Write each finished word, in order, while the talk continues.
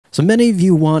So many of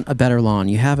you want a better lawn.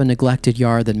 You have a neglected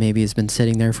yard that maybe has been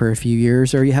sitting there for a few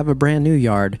years, or you have a brand new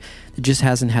yard that just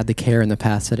hasn't had the care in the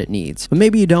past that it needs. But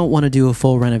maybe you don't want to do a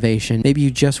full renovation. Maybe you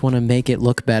just want to make it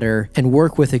look better and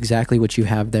work with exactly what you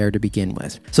have there to begin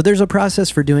with. So there's a process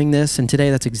for doing this, and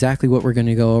today that's exactly what we're going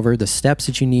to go over, the steps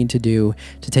that you need to do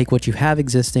to take what you have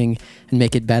existing and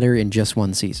make it better in just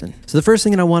one season. So the first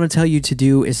thing that I want to tell you to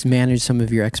do is manage some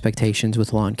of your expectations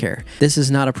with lawn care. This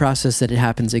is not a process that it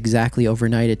happens exactly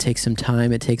overnight. It takes some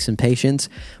time, it takes some patience,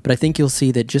 but I think you'll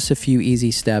see that just a few easy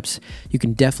steps, you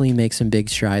can definitely make some big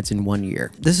strides in 1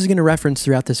 year. This is going to reference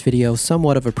throughout this video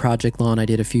somewhat of a project lawn I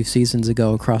did a few seasons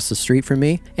ago across the street from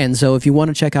me, and so if you want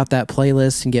to check out that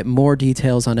playlist and get more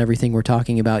details on everything we're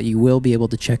talking about, you will be able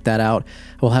to check that out.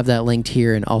 I will have that linked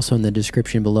here and also in the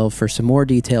description below for some more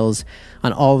details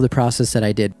on all of the process that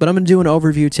I did. But I'm going to do an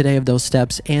overview today of those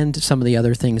steps and some of the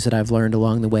other things that I've learned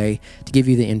along the way to give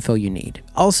you the info you need.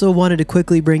 Also wanted to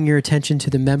quickly bring your attention to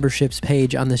the memberships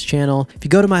page on this channel. If you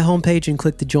go to my homepage and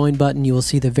click the join button, you will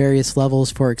see the various levels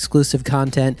for exclusive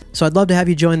content. So I'd love to have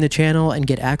you join the channel and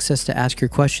get access to ask your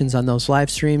questions on those live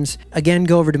streams. Again,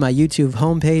 go over to my YouTube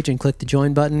homepage and click the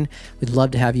join button. We'd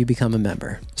love to have you become a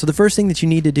member. So the first thing that you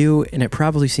need to do, and it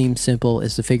probably seems simple,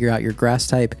 is to figure out your grass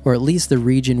type, or at least the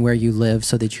region where you live,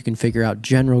 so that you can figure out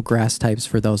general grass types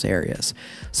for those areas.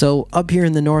 So up here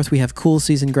in the north, we have cool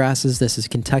season grasses. This is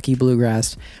Kentucky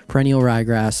bluegrass, perennial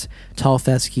ryegrass, tall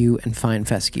fescue, and fine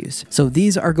fescues. So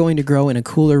these are going to grow in a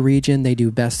cooler region. They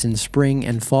do best in spring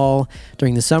and fall.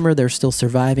 During the summer, they're still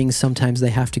surviving. Sometimes they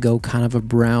have to go kind of a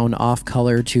brown off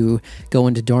color to go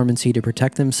into dormancy to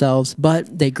protect themselves,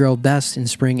 but they grow best in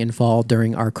spring and fall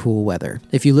during our cool weather.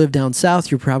 If you live down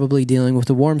south, you're probably dealing with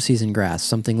a warm season grass,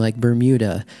 something like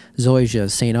Bermuda,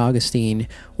 zoysia, St. Augustine,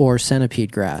 or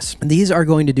centipede grass. These are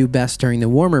going to do best during the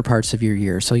warmer parts of your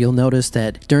year. So you'll notice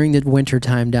that during the winter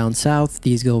time down south,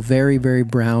 these go very, very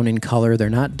brown in color. They're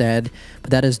not dead, but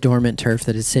that is dormant turf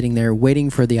that is sitting there waiting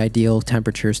for the ideal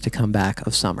temperatures to come back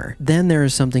of summer. Then there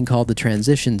is something called the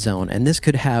transition zone, and this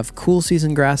could have cool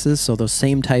season grasses, so those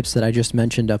same types that I just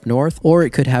mentioned up north, or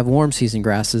it could have warm season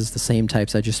grasses, the same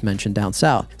types I just mentioned down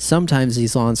south. Sometimes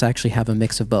these lawns actually have a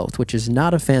mix of both, which is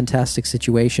not a fantastic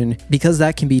situation because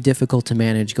that can be difficult to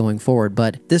manage going forward,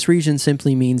 but this region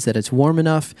simply means that it's warm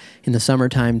enough in the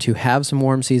summertime to have some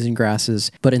warm season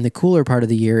grasses, but in the cooler part of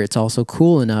the year, it's also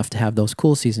cool enough to have those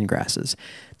cool season grasses.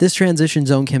 This transition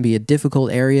zone can be a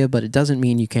difficult area, but it doesn't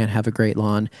mean you can't have a great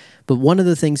lawn. But one of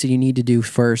the things that you need to do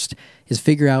first is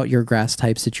figure out your grass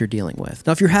types that you're dealing with.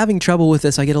 Now, if you're having trouble with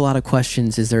this, I get a lot of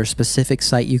questions. Is there a specific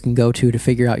site you can go to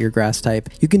figure out your grass type?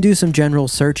 You can do some general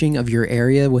searching of your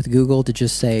area with Google to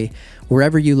just say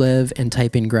wherever you live and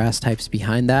type in grass types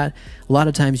behind that. A lot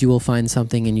of times you will find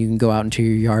something and you can go out into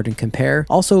your yard and compare.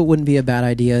 Also, it wouldn't be a bad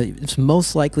idea. It's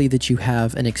most likely that you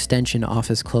have an extension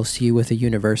office close to you with a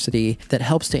university that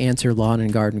helps to answer lawn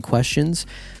and garden questions.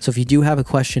 So if you do have a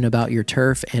question about your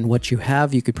turf and what you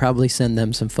have, you could probably send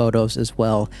them some photos as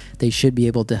well. They should be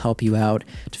able to help you out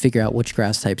to figure out which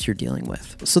grass types you're dealing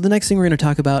with. So the next thing we're going to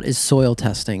talk about is soil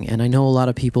testing. And I know a lot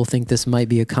of people think this might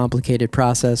be a complicated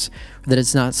process, or that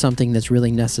it's not something that's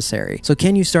really necessary. So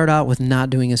can you start out with not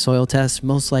doing a soil test?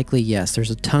 Most likely, yes.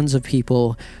 There's tons of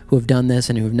people who have done this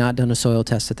and who have not done a soil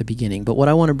test at the beginning. But what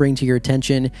I want to bring to your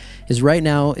attention is right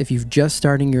now, if you've just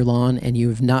starting your lawn and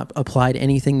you've not applied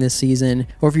anything this season,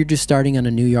 or if you're just starting on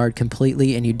a new yard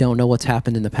completely and you don't know what's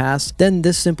happened in the past, then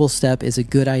this simple step is a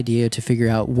good idea to figure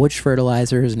out which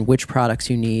fertilizers and which products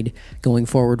you need going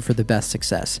forward for the best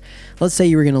success. Let's say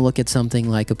you were going to look at something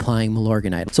like applying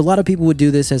Milorganite. So a lot of people would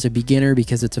do this as a beginner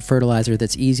because it's a fertilizer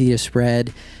that's easy to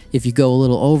spread. If you go a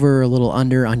little over or a little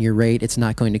under on your rate, it's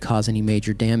not going to cause any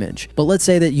major damage. But let's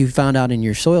say that you found out in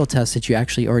your soil test that you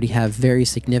actually already have very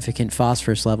significant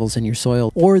phosphorus levels in your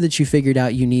soil, or that you figured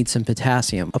out you need some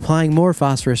potassium. Applying more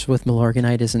phosphorus with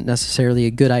Milorganite isn't necessarily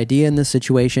a good idea in this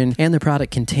situation, and the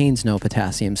product contains no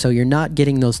potassium, so you're not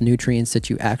getting those nutrients that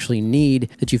you actually need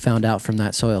that you found out from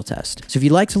that soil test. So if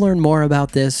you'd like to learn more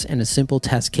about this and a simple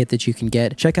test kit that you can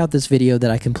get, check out this video that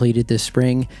I completed this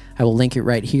spring. I will link it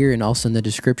right here and also in the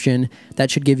description.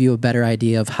 That should give you a better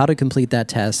idea of how to complete that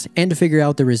test and to figure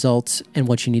out the results and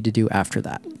what you need to do after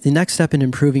that. The next step in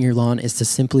improving your lawn is to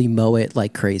simply mow it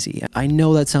like crazy. I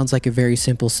know that sounds like a very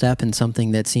simple step and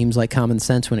something that seems like common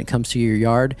sense when it comes to your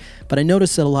yard, but I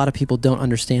notice that a lot of people don't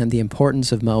understand the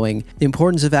importance of mowing, the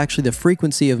importance of actually the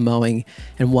frequency of mowing,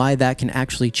 and why that can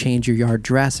actually change your yard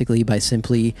drastically by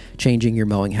simply changing your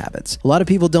mowing habits. A lot of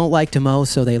people don't like to mow,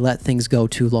 so they let things go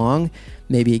too long.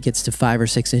 maybe it gets to 5 or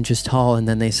 6 inches tall, and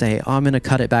then they say, oh, I'm going to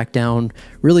cut it back down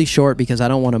really short because I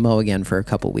don't want to mow again for a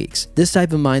couple weeks. This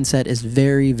type of mindset is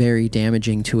very, very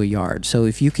damaging to a yard. So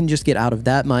if you can just get out of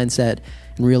that mindset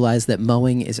and realize that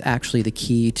mowing is actually the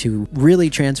key to really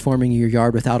transforming your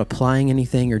yard without applying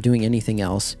anything or doing anything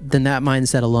else, then that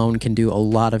mindset alone can do a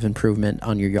lot of improvement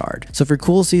on your yard. So for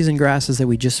cool season grasses that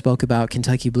we just spoke about,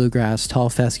 Kentucky bluegrass, tall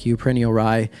fescue, perennial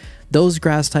rye, those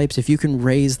grass types, if you can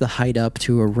raise the height up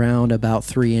to around about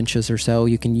 3 inches or so,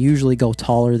 you can usually go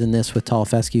taller than this with tall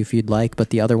fescue if you'd like, but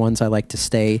the other ones I like to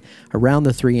stay around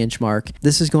the 3-inch mark.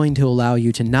 This is going to allow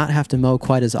you to not have to mow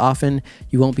quite as often.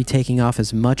 You won't be taking off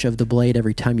as much of the blade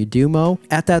every time you do mow.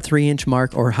 At that 3-inch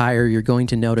mark or higher, you're going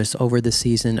to notice over the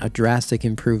season a drastic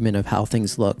improvement of how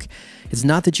things look. It's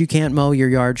not that you can't mow your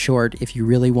yard short if you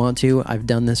really want to. I've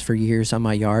done this for years on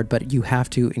my yard, but you have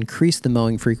to increase the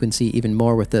mowing frequency even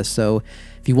more with this. So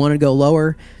if you want to go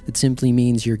lower, it simply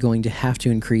means you're going to have to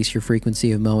increase your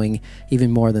frequency of mowing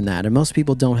even more than that. And most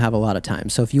people don't have a lot of time.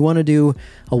 So if you want to do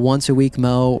a once a week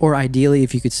mow, or ideally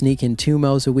if you could sneak in 2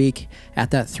 mows a week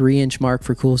at that 3-inch mark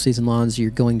for cool season lawns,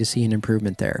 you're going to see an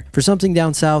improvement there. For something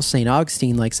down south, St.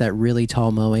 Augustine likes that really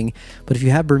tall mowing, but if you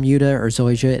have Bermuda or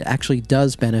zoysia, it actually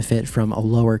does benefit from a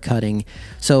lower cutting.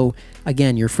 So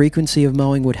again, your frequency of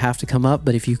mowing would have to come up,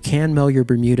 but if you can mow your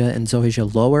Bermuda and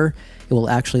zoysia lower, it will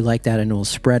actually like that, and it will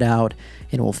spread out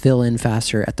and it will fill in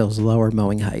faster at those lower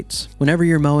mowing heights. Whenever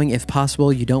you're mowing, if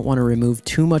possible, you don't want to remove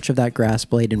too much of that grass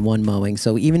blade in one mowing.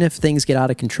 So even if things get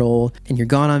out of control and you're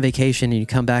gone on vacation and you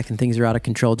come back and things are out of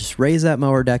control, just raise that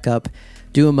mower deck up,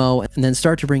 do a mow, and then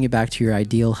start to bring it back to your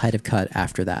ideal height of cut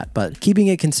after that. But keeping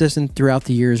it consistent throughout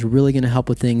the year is really going to help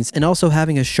with things. And also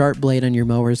having a sharp blade on your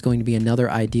mower is going to be another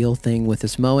ideal thing with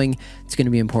this mowing. It's going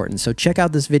to be important. So check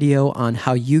out this video on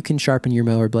how you can sharpen your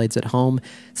mower blades at home.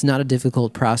 It's not a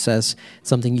difficult process. It's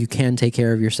something you can take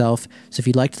care of yourself. So if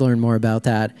you'd like to learn more about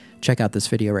that, check out this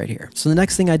video right here. So the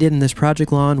next thing I did in this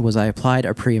project lawn was I applied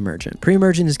a pre-emergent.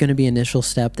 Pre-emergent is going to be an initial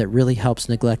step that really helps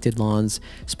neglected lawns,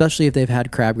 especially if they've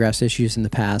had crabgrass issues in the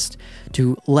past,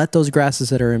 to let those grasses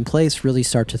that are in place really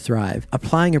start to thrive.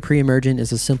 Applying a pre-emergent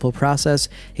is a simple process.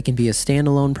 It can be a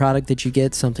standalone product that you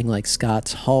get, something like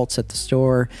Scott's Halts at the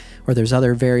store, or there's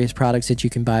other various products that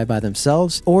you can buy by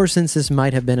themselves. Or since this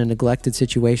might have been a neglected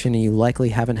situation and you likely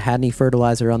haven't had any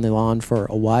fertilizer on the lawn for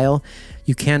a while,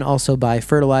 you can also buy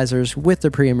fertilizers with the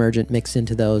pre-emergent mixed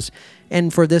into those.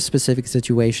 And for this specific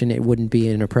situation, it wouldn't be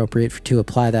inappropriate to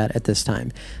apply that at this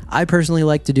time. I personally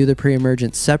like to do the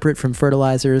pre-emergent separate from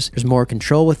fertilizers. There's more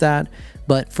control with that.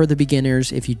 But for the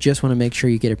beginners, if you just want to make sure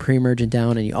you get a pre-emergent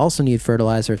down and you also need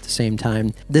fertilizer at the same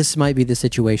time, this might be the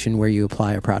situation where you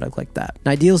apply a product like that.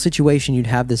 An ideal situation, you'd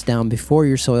have this down before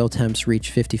your soil temps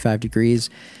reach 55 degrees.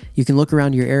 You can look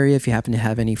around your area if you happen to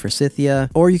have any forsythia,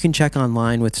 or you can check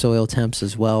online with soil temps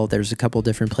as well. There's a couple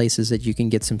different places that you can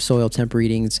get some soil temp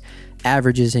readings,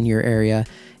 averages in your area,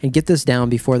 and get this down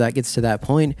before that gets to that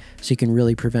point so you can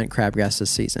really prevent crabgrass this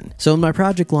season. So in my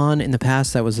project lawn in the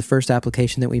past, that was the first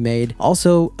application that we made.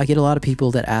 Also, I get a lot of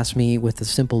people that ask me with the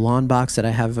simple lawn box that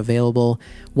I have available,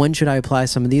 when should I apply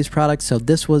some of these products? So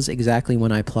this was exactly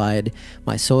when I applied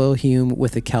my soil hume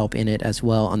with the kelp in it as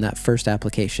well on that first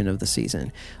application of the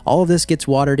season. All of this gets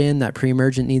watered in. That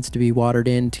pre-emergent needs to be watered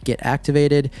in to get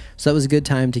activated. So that was a good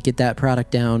time to get that product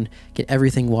down, get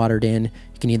everything watered in.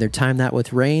 You can either time that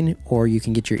with rain, or you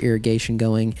can get your irrigation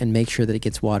going and make sure that it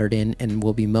gets watered in, and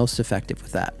will be most effective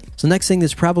with that. So next thing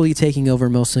that's probably taking over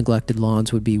most neglected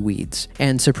lawns would be weeds.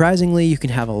 And surprisingly, you can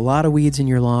have a lot of weeds in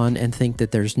your lawn and think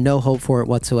that there's no hope for it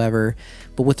whatsoever.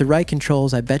 But with the right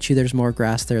controls, I bet you there's more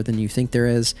grass there than you think there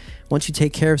is. Once you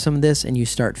take care of some of this and you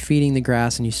start feeding the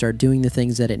grass and you start doing the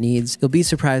things that it needs, you'll be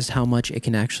surprised how much it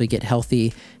can actually get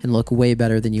healthy and look way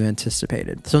better than you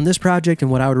anticipated. So in this project,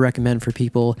 and what I would recommend for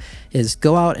people is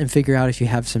go out and figure out if you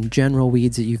have some general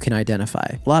weeds that you can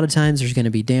identify. A lot of times there's going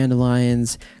to be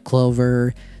dandelions,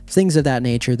 clover, things of that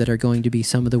nature that are going to be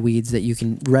some of the weeds that you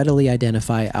can readily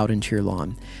identify out into your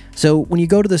lawn. So when you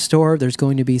go to the store, there's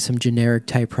going to be some generic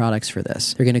type products for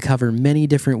this. They're going to cover many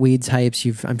different weed types.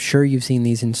 I'm sure you've seen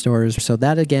these in stores. So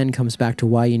that again comes back to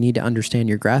why you need to understand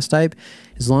your grass type.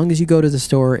 As long as you go to the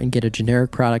store and get a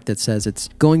generic product that says it's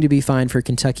going to be fine for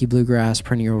Kentucky bluegrass,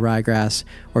 perennial ryegrass,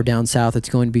 or down south it's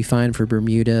going to be fine for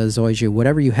Bermuda, zoysia,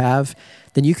 whatever you have,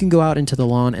 then you can go out into the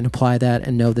lawn and apply that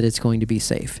and know that it's going to be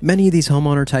safe. Many of these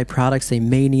homeowner type products, they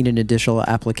may need an additional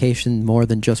application more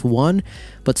than just one,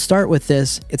 but start with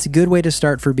this. It's a good way to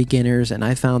start for beginners, and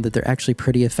I found that they're actually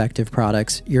pretty effective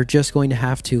products. You're just going to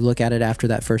have to look at it after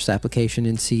that first application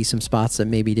and see some spots that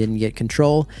maybe didn't get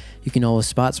control. You can always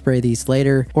spot spray these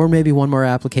later, or maybe one more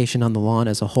application on the lawn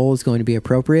as a whole is going to be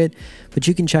appropriate, but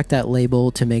you can check that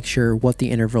label to make sure what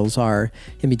the intervals are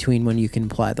in between when you can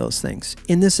apply those things.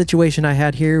 In this situation I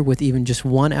had here, with even just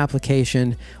one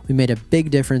application, we made a big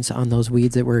difference on those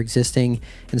weeds that were existing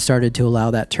and started to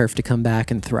allow that turf to come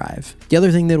back and thrive. The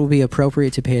other thing that will be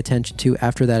appropriate to pay attention to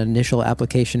after that initial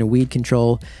application of weed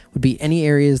control would be any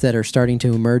areas that are starting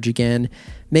to emerge again.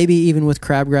 Maybe even with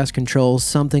crabgrass control,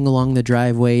 something along the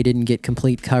driveway didn't get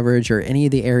complete coverage, or any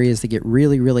of the areas that get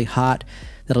really hot.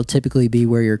 That'll typically be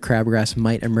where your crabgrass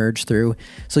might emerge through.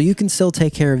 So you can still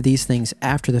take care of these things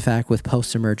after the fact with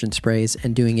post-emergent sprays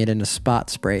and doing it in a spot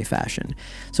spray fashion.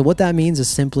 So what that means is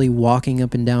simply walking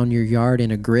up and down your yard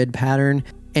in a grid pattern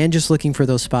and just looking for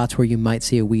those spots where you might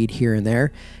see a weed here and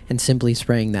there and simply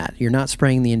spraying that. You're not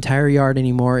spraying the entire yard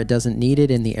anymore. It doesn't need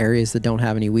it in the areas that don't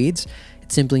have any weeds.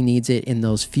 Simply needs it in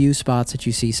those few spots that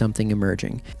you see something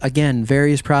emerging. Again,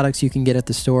 various products you can get at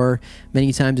the store.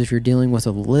 Many times if you're dealing with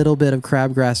a little bit of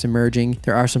crabgrass emerging,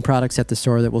 there are some products at the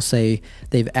store that will say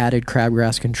they've added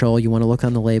crabgrass control. You want to look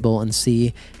on the label and see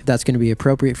if that's going to be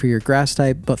appropriate for your grass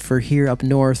type. But for here up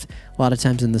north, a lot of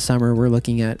times in the summer, we're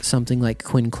looking at something like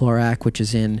quinclorac, which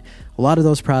is in a lot of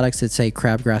those products that say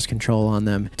crabgrass control on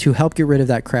them to help get rid of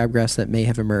that crabgrass that may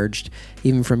have emerged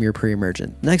even from your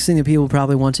pre-emergent. Next thing that people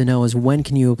probably want to know is, when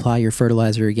can you apply your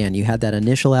fertilizer again? You had that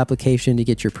initial application to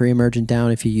get your pre-emergent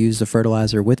down if you use the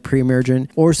fertilizer with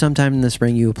pre-emergent, or sometime in the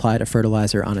spring you applied a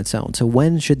fertilizer on its own. So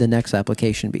when should the next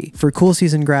application be? For cool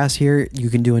season grass here,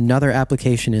 you can do another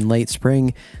application in late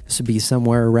spring. This would be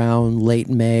somewhere around late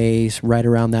May, right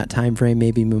around that time frame,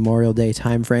 maybe Memorial Day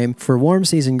time frame. For warm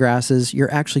season grasses,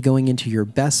 you're actually going into your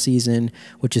best season,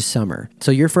 which is summer.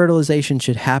 So your fertilization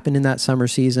should happen in that summer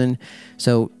season.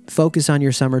 So focus on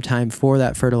your summertime for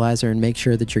that fertilizer and make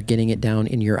sure that you're getting it down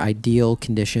in your ideal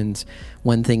conditions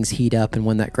when things heat up and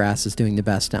when that grass is doing the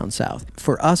best down south.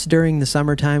 For us during the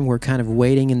summertime, we're kind of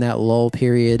waiting in that lull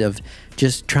period of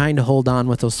just trying to hold on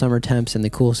with those summer temps and the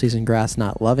cool season grass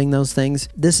not loving those things.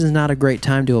 This is not a great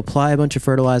time to apply a bunch of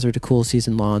fertilizer to cool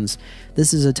season lawns.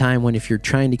 This is a time when, if you're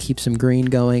trying to keep some green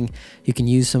going, you can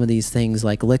use some of these things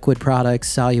like liquid products,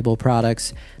 soluble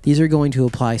products. These are going to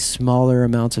apply smaller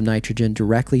amounts of nitrogen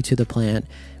directly to the plant.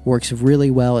 Works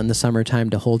really well in the summertime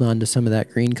to hold on to some of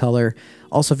that green color.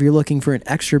 Also, if you're looking for an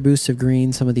extra boost of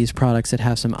green, some of these products that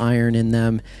have some iron in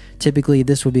them, typically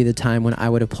this would be the time when I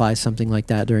would apply something like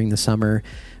that during the summer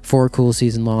for cool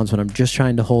season lawns, when I'm just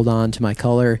trying to hold on to my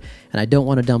color and I don't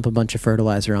want to dump a bunch of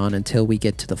fertilizer on until we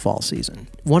get to the fall season.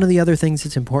 One of the other things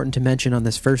that's important to mention on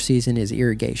this first season is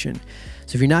irrigation.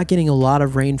 So if you're not getting a lot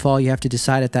of rainfall, you have to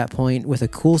decide at that point with a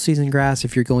cool season grass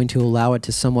if you're going to allow it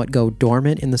to somewhat go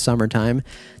dormant in the summertime.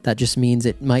 That just means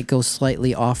it might go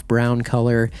slightly off brown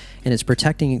color and it's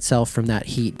protecting itself from that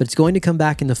heat, but it's going to come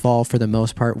back in the fall for the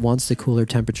most part once the cooler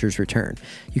temperatures return.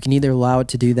 You can either allow it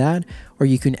to do that, or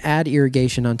you can add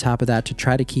irrigation on top of that to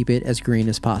try to keep it as green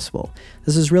as possible.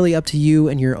 This is really up to you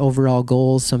and your overall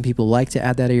goals. Some people like to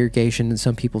add that irrigation and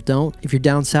some people don't. If you're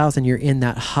down south and you're in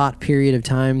that hot period of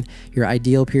time, your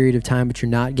ideal period of time, but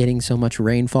you're not getting so much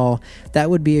rainfall,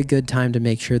 that would be a good time to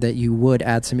make sure that you would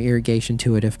add some irrigation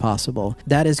to it if possible.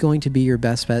 That is going to be your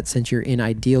best bet since you're in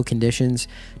ideal conditions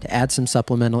to add some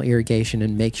supplemental irrigation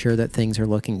and make sure that things are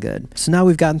looking good. So now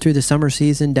we've gotten through the summer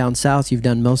season. Down south, you've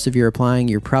done most of your applying.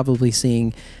 You're probably seeing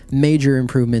major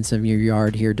improvements in your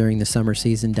yard here during the summer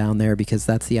season down there because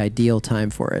that's the ideal time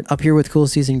for it. Up here with cool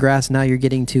season grass, now you're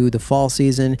getting to the fall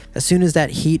season. As soon as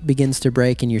that heat begins to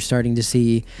break and you're starting to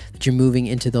see that you're moving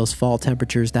into those fall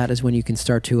temperatures, that is when you can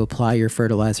start to apply your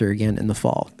fertilizer again in the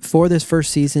fall. For this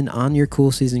first season on your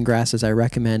cool season grasses, I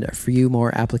recommend a few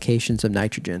more applications of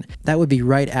nitrogen. That would be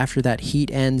right after that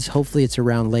heat ends. Hopefully it's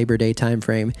around Labor Day time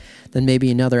frame. Then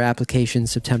maybe another application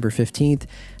September 15th,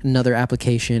 another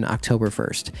application October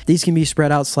 1st. These can be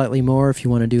spread out slightly more if you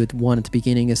want to do one at the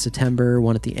beginning of September,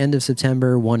 one at the end of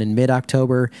September, one in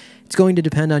mid-October. It's going to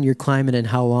depend on your climate and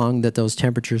how long that those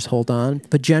temperatures hold on.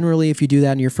 But generally, if you do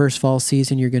that in your first fall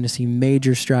season, you're going to see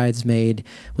major strides made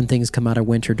when things come out of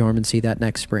winter dormancy that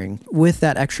next spring. With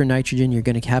that extra nitrogen, you're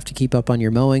going to have to keep up on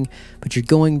your mowing, but you're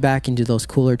going back into those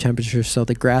cooler temperatures, so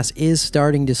the grass is is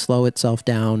starting to slow itself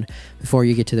down before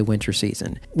you get to the winter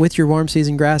season. With your warm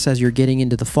season grass, as you're getting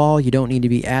into the fall, you don't need to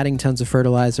be adding tons of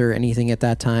fertilizer or anything at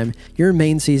that time. Your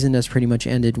main season has pretty much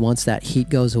ended once that heat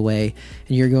goes away,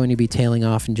 and you're going to be tailing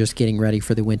off and just getting ready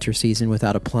for the winter season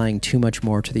without applying too much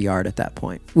more to the yard at that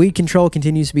point. Weed control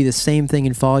continues to be the same thing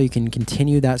in fall. You can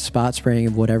continue that spot spraying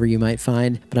of whatever you might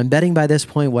find, but I'm betting by this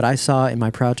point what I saw in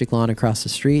my project lawn across the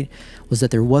street was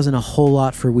that there wasn't a whole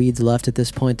lot for weeds left at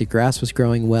this point. The grass was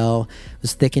growing well, it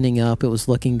was thickening up, it was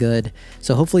looking good.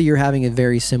 So hopefully you're having a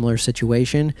very similar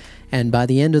situation, and by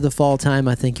the end of the fall time,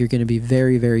 I think you're going to be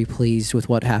very, very pleased with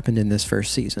what happened in this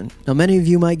first season. Now, many of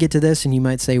you might get to this and you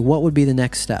might say, what would be the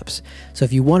next steps? So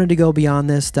if you wanted to go beyond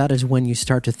this, that is when you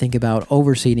start to think about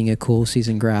overseeding a cool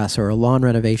season grass or a lawn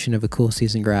renovation of a cool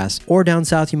season grass. Or down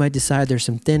south, you might decide there's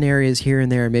some thin areas here and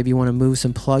there, and maybe you want to move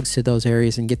some plugs to those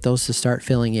areas and get those to start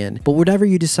filling in. But whatever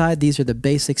you decide, these are the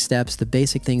basic steps, the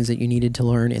basic things that you needed to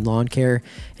learn in lawn care,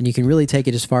 and you can really take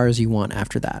it as far as you want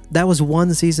after that. That was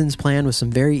one season's plan with some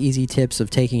very easy tips of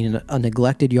taking a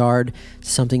neglected yard,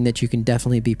 something that you can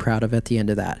definitely be proud of at the end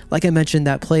of that. Like I mentioned,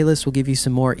 that playlist will give you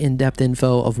some more in-depth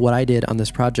info of what I did on this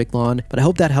project lawn, but I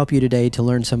hope that helped you today to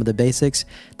learn some of the basics.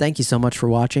 Thank you so much for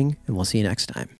watching, and we'll see you next time.